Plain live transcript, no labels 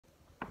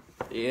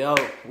Yo,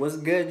 what's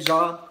good,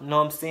 y'all? Know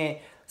what I'm saying?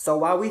 So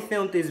while we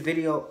filmed this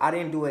video, I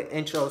didn't do an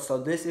intro, so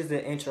this is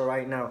the intro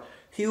right now.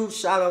 Huge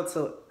shout out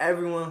to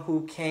everyone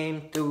who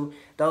came through.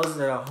 Those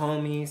are the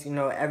homies, you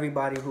know,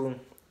 everybody who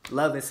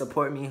love and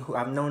support me, who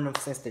I've known them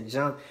since the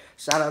jump.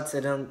 Shout out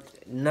to them.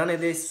 None of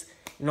this,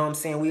 you know what I'm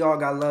saying? We all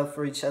got love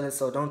for each other,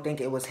 so don't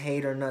think it was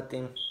hate or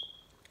nothing.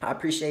 I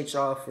appreciate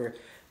y'all for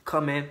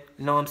coming,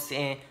 you know what I'm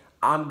saying?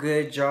 I'm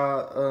good,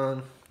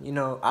 y'all. You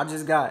know, I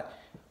just got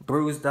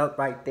bruised up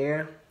right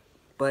there.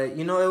 But,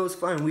 you know, it was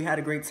fun. We had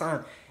a great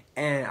time.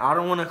 And I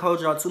don't want to hold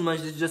y'all too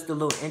much. It's just a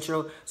little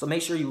intro. So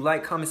make sure you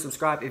like, comment,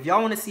 subscribe. If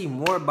y'all want to see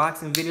more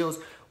boxing videos,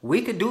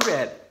 we could do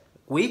that.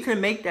 We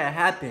can make that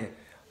happen.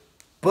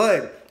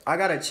 But I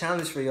got a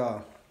challenge for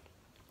y'all.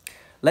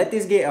 Let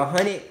this get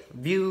 100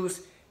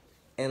 views.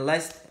 And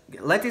let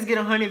this get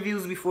 100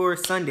 views before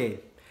Sunday.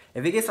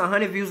 If it gets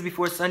 100 views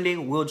before Sunday,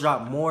 we'll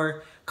drop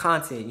more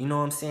content. You know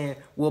what I'm saying?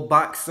 We'll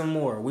box some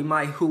more. We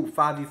might hoop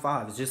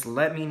 5v5s. Just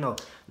let me know.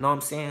 Know what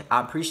I'm saying?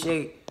 I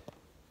appreciate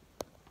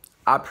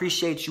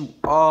you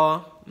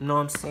all. You know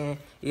what I'm saying?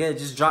 Yeah,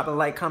 just drop a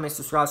like, comment,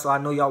 subscribe so I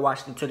know y'all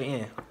watched it to the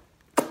end.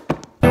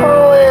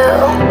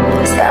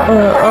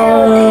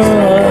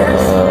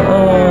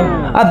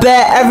 I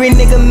bet every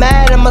nigga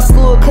mad at my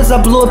school cause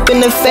I blew up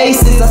in the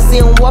faces. I see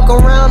him walk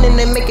around and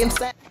they make him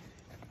sad.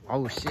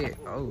 Oh shit.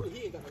 Oh.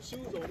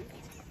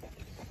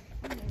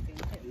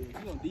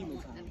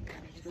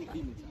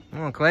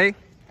 Come on, Clay.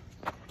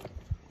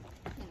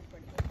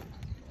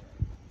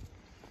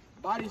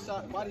 Body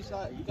shot. We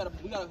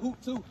got a hoop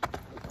too.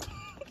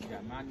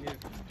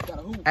 Got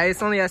a hoop. Hey,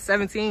 it's only at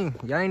 17.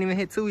 Y'all ain't even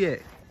hit 2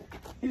 yet.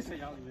 He said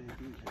y'all even hit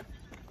 2 yet.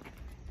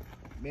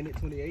 Minute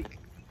 28.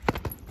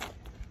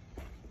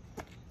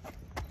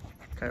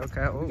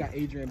 Okay. Oh. We got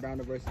Adrian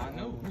Brown versus. I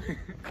know.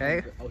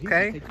 Okay.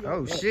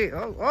 Oh shit.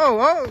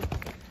 Oh.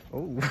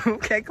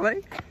 Okay,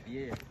 Clay.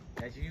 Yeah,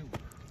 that's you.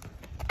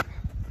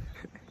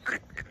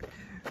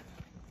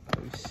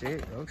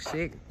 Oh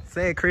shit.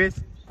 Say it, Chris.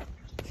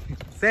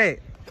 Say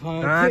it.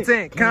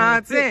 Content.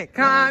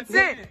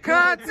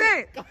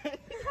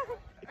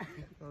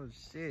 Oh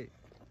shit.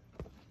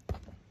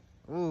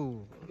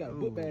 Ooh. You got a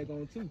book bag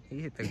on too.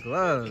 He hit the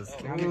gloves.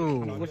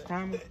 Ooh. What's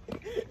time?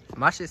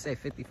 My shit say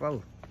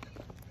 54.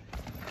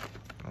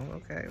 Oh,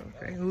 okay.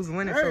 Who's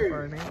winning so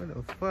far, man?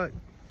 What the fuck?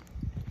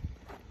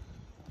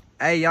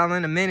 Hey, y'all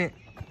in a minute.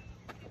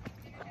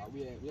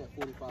 We at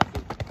 45.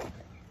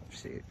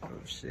 Shit. Oh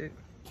shit.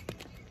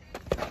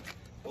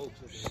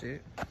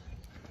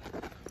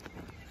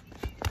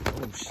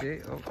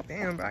 Oh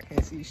damn, bro, I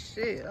can't see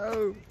shit.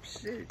 Oh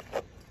shit.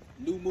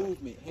 New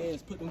movement. Hands,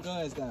 put them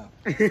guns down.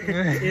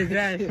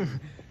 Exactly.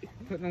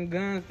 Put them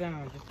guns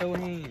down. Just throw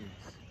hands.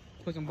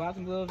 Put some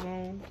boxing gloves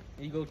on,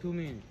 and you go 2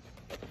 minutes.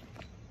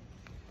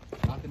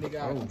 Knock the nigga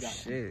out. Oh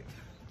shit.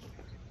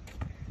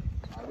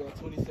 I got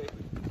 20 seconds.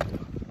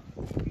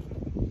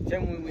 Tell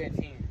me when we at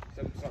 10.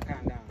 So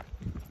count down.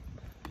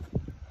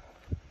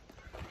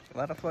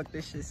 Why the fuck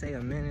this shit say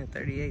a minute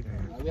 38,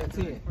 man? We at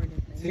 10.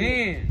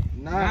 10,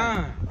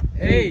 9,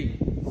 8,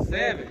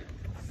 7,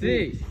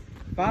 6,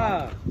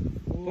 5,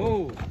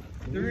 4,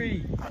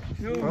 3,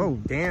 2. Oh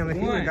damn, if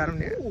you One. got him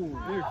there.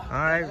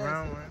 Alright,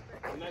 round 1.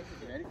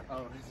 Ready?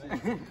 Oh,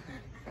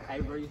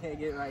 hey, bro, you can't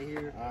get right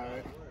here. All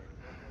right.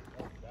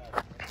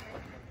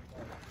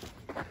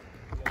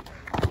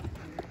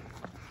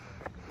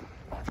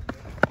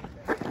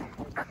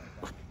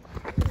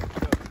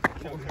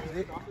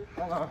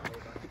 Hold on.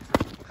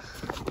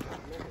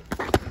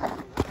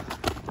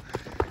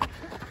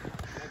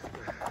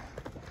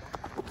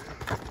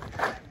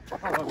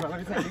 Hold on, bro. Let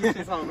me take these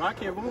shits on, bro. I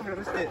can't move it.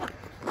 This shit.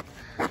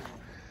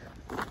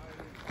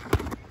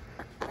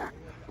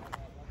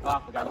 Oh, I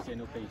forgot to say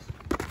no face.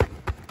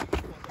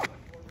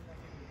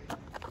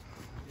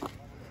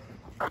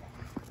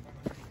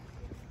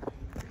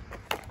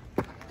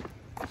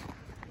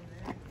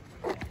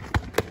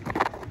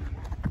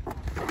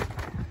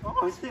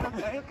 Oh, shit.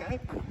 Okay.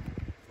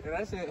 Yeah,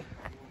 that's it.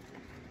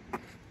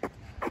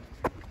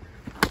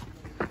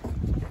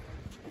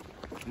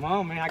 Come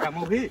on, man. I got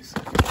more hits.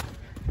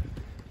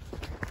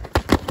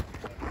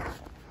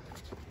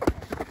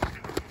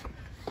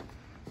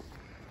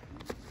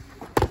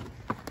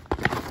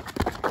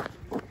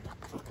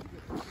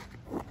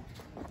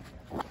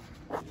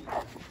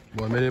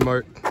 One minute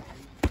mark.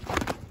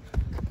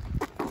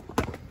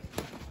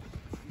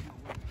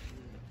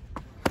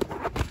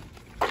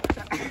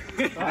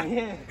 Oh,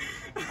 yeah.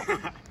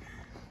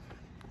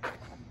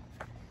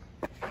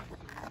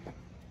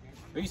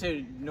 You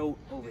said no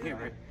over here,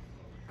 right?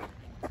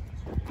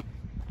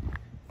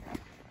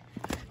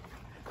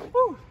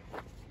 Woo.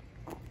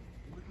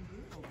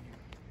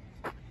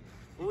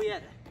 Where we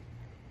at?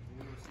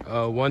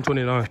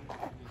 129.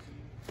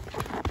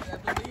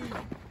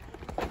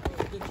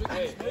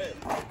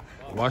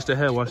 Watch the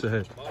head.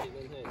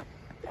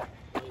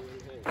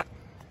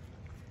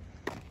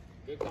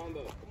 Good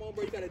combo. Come on,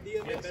 bro. You got a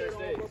DMX shirt on,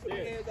 bro. Put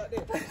your hands out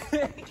there.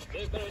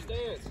 Better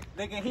stance.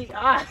 Nigga, I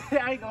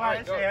ain't gonna lie.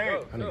 That shit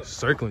hurt. I need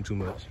circling too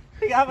much.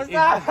 I'm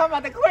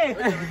about to quit.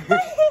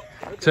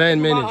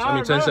 10 minutes. I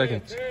mean 10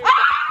 seconds.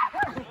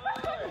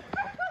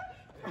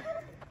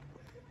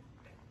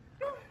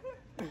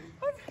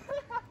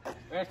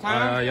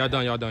 Y'all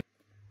done. Y'all done.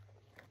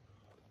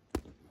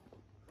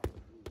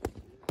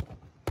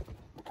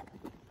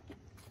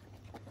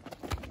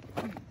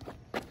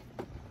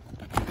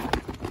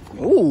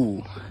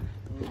 Ooh,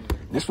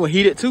 this one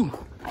heated too.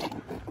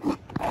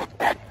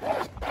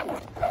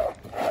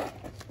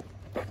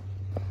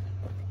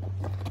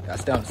 Gotta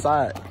stay on the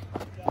side.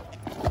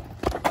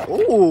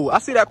 Ooh, I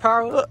see that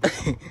power up.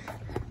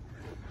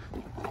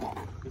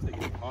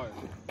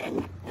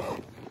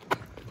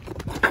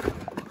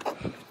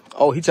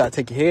 Oh, he tried to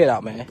take your head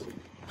out, man.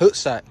 Hook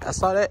shot. I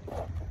saw that.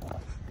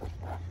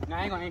 Nah,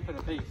 I ain't gonna aim for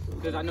the face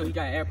because I know he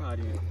got an AirPod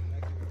in.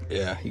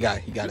 Yeah, he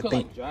got to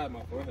think. Like, drive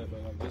my forehead,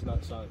 but like just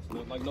not sides.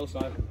 Like no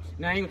sides.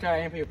 Nah, I ain't gonna try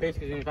to aim for your face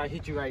because if I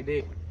hit you right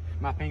there,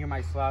 my finger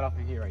might slide off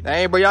in here right there.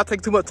 Dang, bro, y'all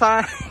take too much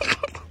time.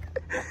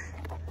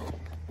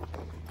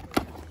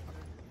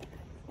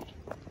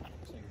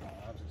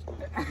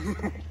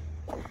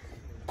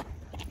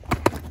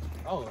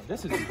 Oh,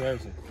 this is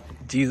embarrassing.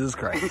 Jesus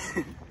Christ.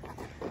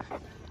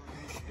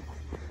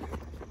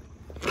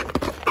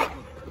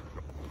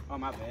 Oh,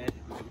 my bad.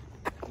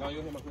 No,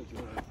 you'll hear my pitch.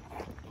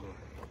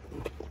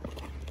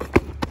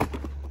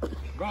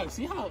 Bro,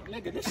 see how,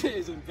 nigga, this shit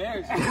is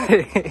embarrassing.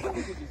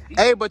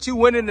 Hey, but you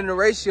winning in the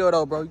ratio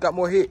though, bro. You got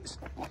more hits.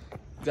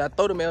 You gotta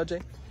throw them,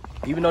 LJ.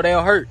 Even though they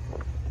don't hurt.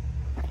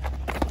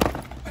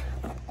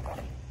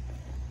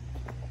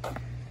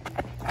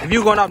 If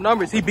you going off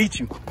numbers, he beat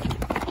you.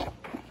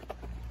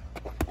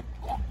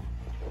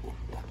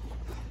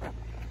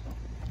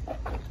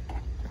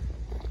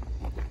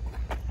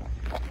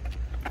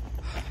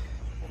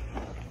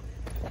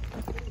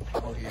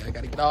 Oh yeah, I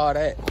gotta get all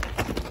that.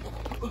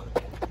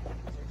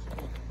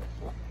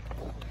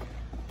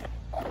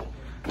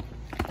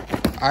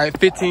 All right,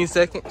 15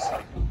 seconds.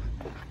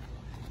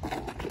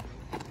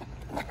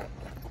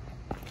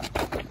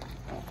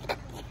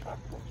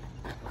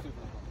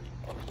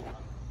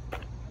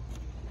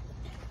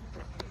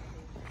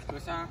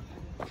 What time?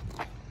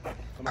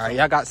 All right,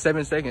 y'all got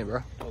 7 seconds,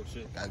 bro. Oh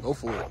shit. Gotta go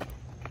for it.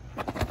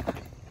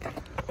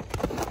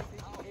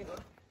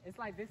 It's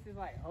like this is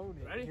like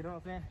holding. Ready? You know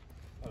what I'm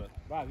saying?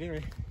 Bye, get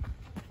ready.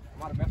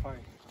 I'm out of breath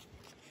already.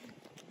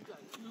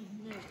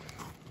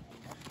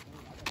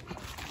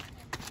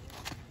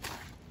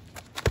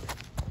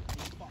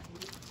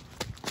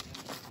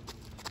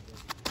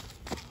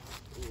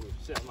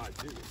 Shit, I might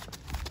do this.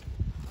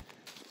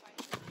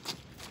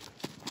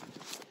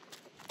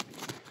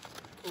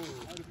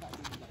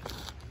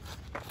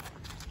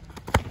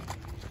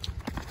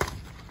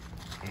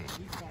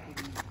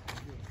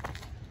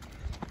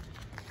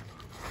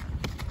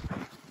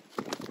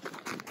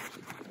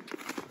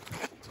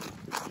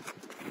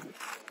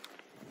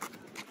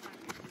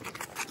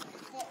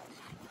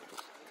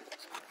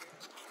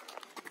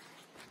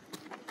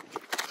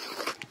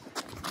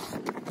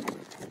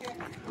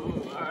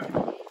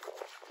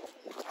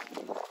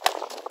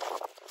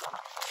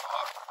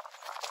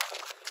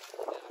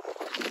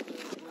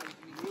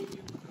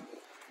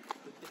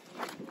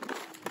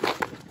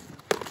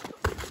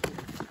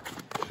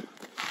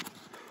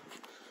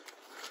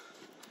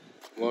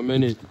 One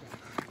minute.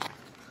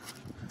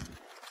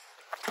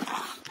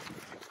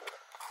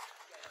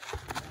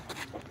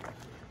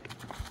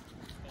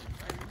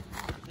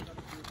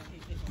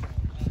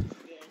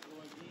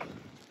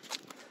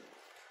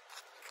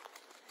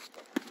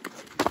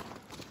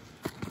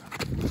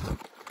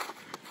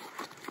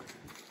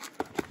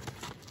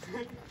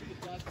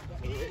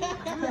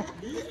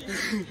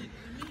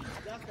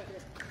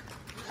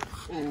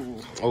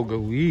 Oh, go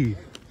weed.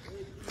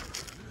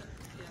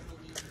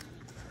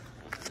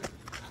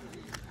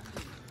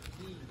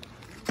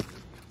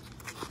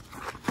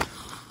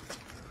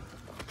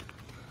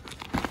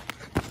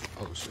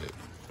 Oh shit.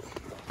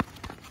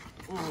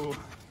 Ooh.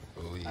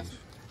 Believe.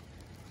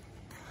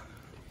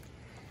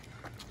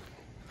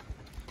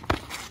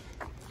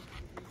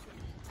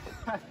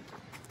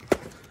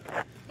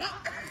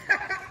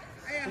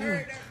 Ooh.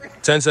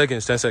 10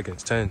 seconds, 10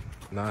 seconds. 10,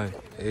 9,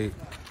 8,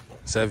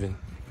 7,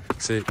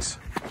 6,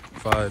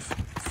 5,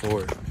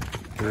 4,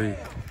 3,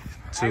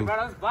 2,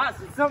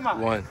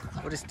 1.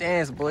 For the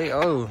stands, boy.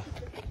 Oh.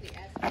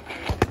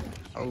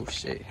 Oh,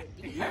 shit.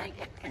 You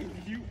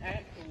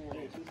at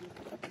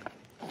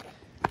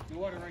the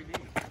water right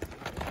there.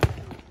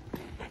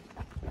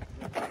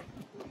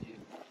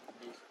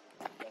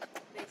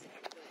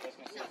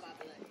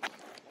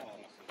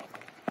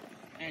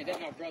 Hey, that's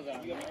my brother.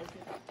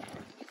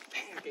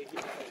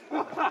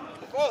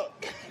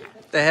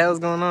 What the hell's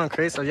going on,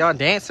 Chris? Are y'all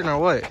dancing or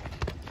what?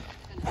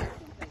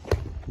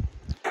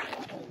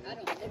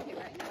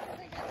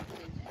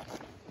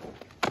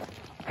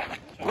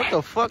 What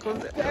the fuck was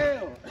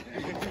that?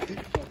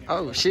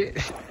 Oh shit.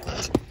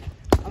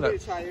 I'm gonna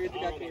try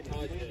everything I can.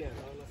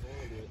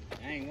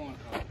 I ain't going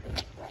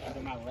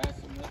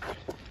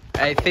to.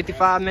 Hey,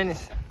 55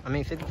 minutes. I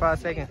mean 55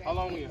 seconds. How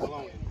long we? How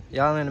long we?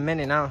 Y'all in a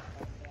minute now.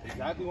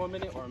 Exactly 1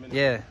 minute or a minute?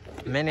 Yeah,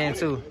 a minute and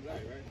 2.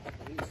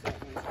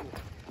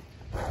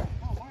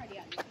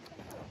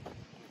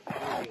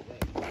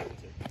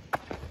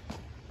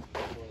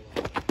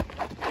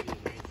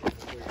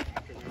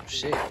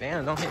 Shit,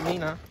 damn, don't hit me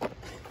now.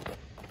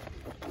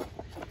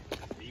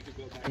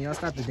 Can y'all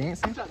stop the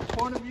dancing? You tried to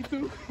corner me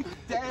too?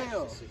 Damn. I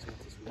don't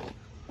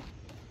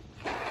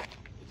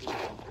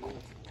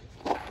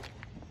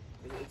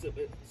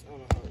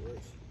know how it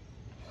works.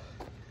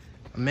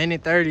 A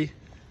minute 30.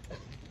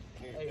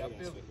 Hey, I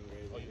feel it.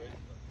 Oh, you ready?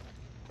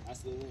 I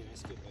still win. I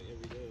skip like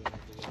every day.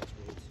 After the last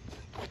race.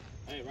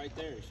 Hey, right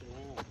there. Shit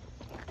around.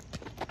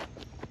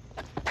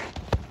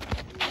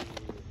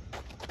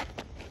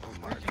 Oh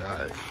my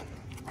God.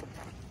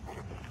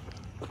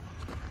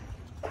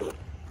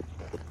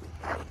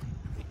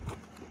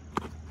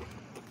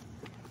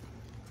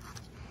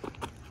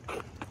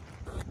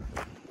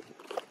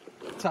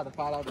 Try to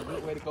find out the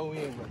good way to go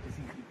in, bro. Cause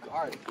he's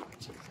guarded.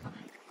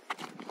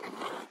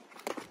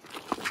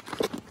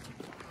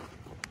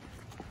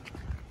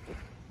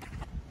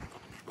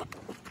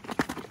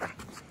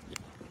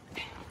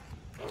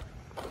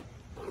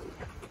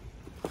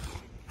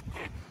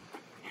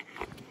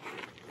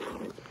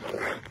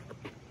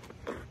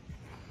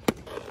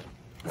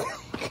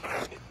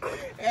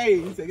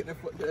 Hey, he said get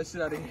that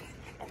shit out of here.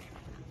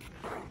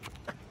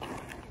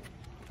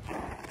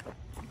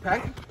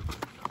 Pack it?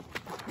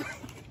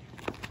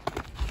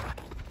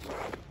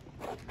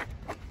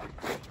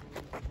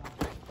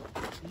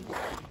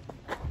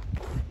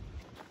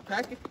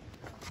 Pack it?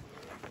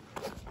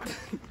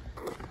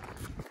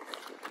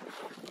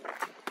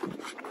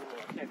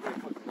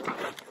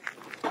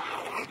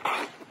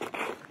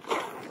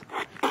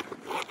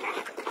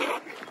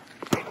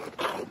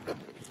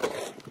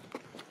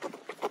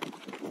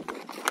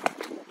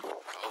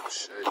 Oh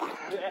shit.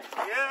 Yeah,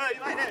 you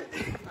like that?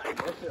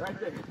 That shit right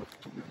there.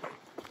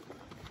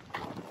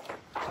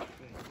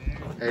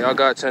 Hey, y'all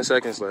got 10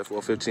 seconds left,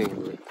 or 15.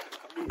 But...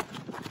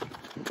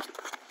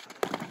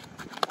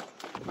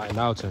 Alright,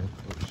 now 10.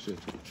 Oh shit.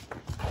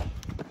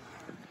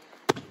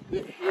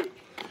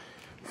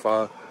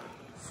 5,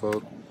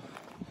 4,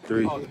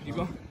 3,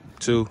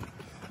 2.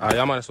 Alright,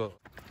 y'all might as well.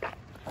 I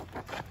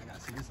gotta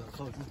see this up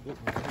close. This book,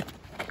 man.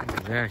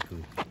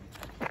 Exactly.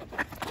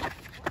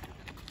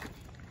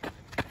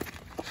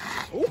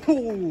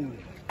 Ooh!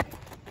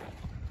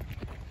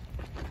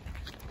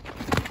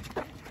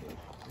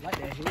 I like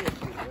that head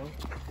shit, bro.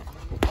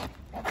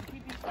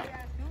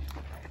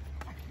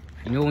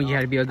 You know when you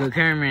have to be a good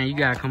cameraman, you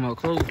gotta come up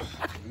close.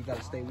 You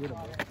gotta stay with him,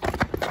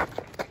 bro.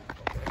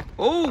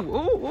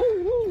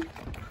 Oh.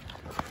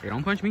 Hey,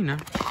 don't punch me now.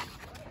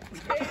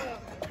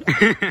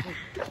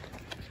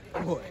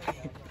 Boy.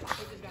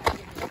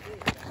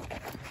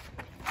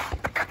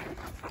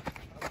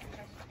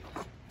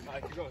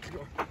 Alright, keep going, keep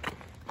going.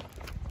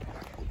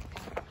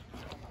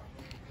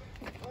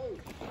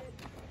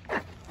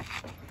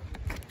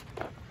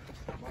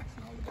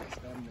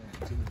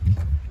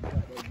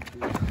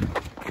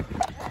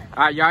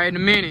 All right, y'all in a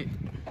minute.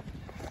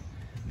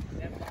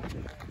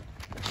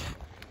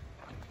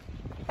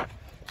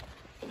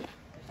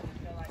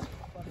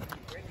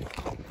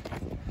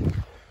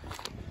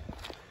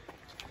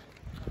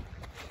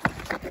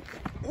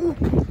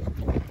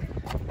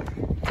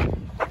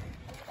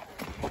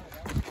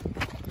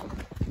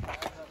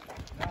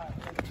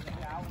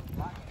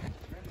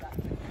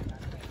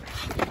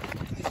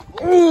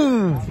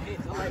 Ooh.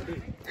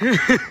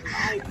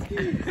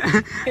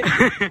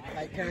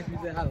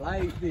 I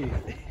like this.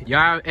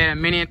 Y'all at a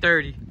minute and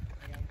 30.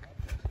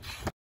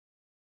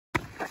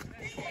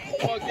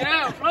 Oh, get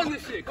out! Run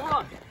this shit! Come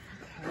on!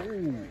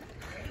 Ooh.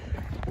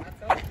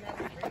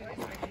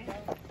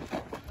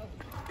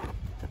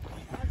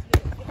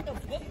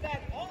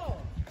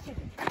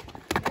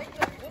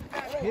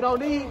 He don't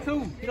need to.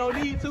 He don't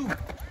need to.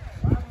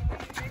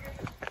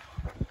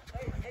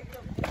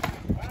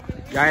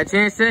 Y'all at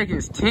 10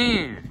 seconds.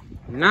 10,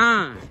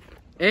 9,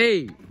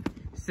 8,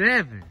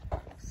 7,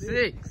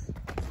 6,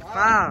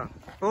 5,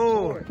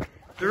 4,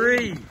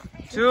 3,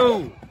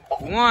 2,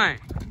 1.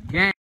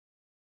 Game.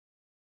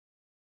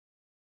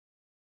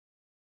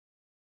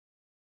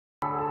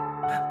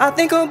 I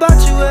think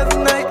about you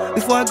every night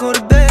before I go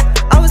to bed.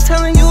 I was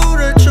telling you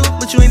the truth,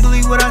 but you ain't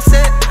believe what I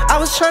said. I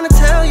was trying to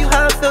tell you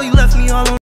how I felt, you left me all alone.